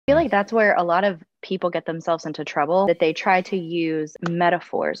feel like that's where a lot of people get themselves into trouble, that they try to use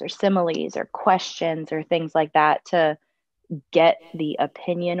metaphors or similes or questions or things like that to get the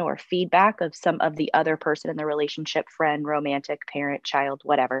opinion or feedback of some of the other person in the relationship, friend, romantic, parent, child,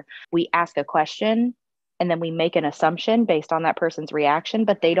 whatever. We ask a question and then we make an assumption based on that person's reaction,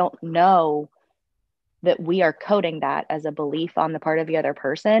 but they don't know that we are coding that as a belief on the part of the other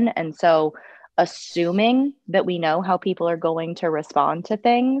person. And so assuming that we know how people are going to respond to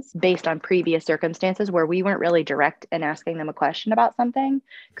things based on previous circumstances where we weren't really direct in asking them a question about something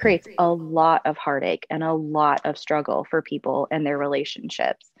creates a lot of heartache and a lot of struggle for people and their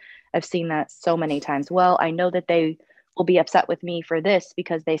relationships. I've seen that so many times. Well, I know that they will be upset with me for this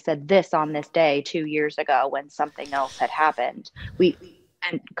because they said this on this day 2 years ago when something else had happened. We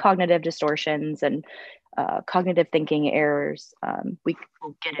and cognitive distortions and cognitive thinking errors, we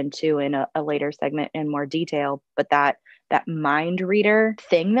will get into in a later segment in more detail. But that mind reader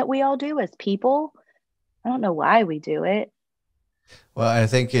thing that we all do as people, I don't know why we do it. Well, I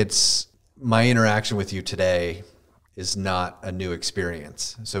think it's my interaction with you today is not a new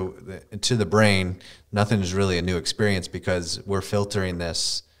experience. So to the brain, nothing is really a new experience because we're filtering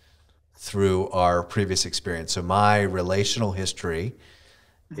this through our previous experience. So my relational history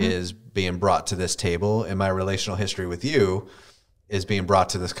is being brought to this table, and my relational history with you is being brought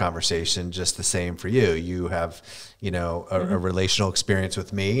to this conversation just the same for you. You have, a relational experience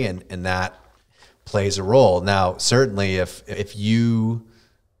with me, and that plays a role. Now, certainly if you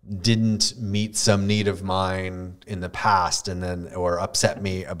didn't meet some need of mine in the past or upset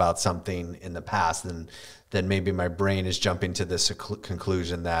me about something in the past, then maybe my brain is jumping to this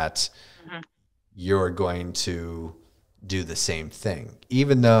conclusion that you're going to do the same thing,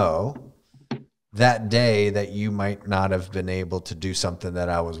 even though that day that you might not have been able to do something that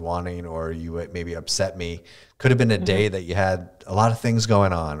I was wanting, or you maybe upset me, could have been a day that you had a lot of things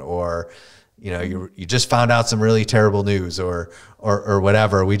going on, or you just found out some really terrible news, or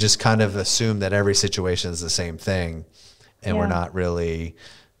whatever. We just kind of assume that every situation is the same thing, and we're not really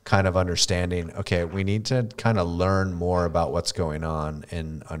kind of understanding, okay, we need to kind of learn more about what's going on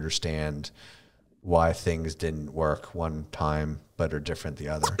and understand why things didn't work one time but are different the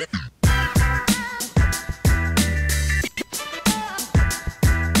other.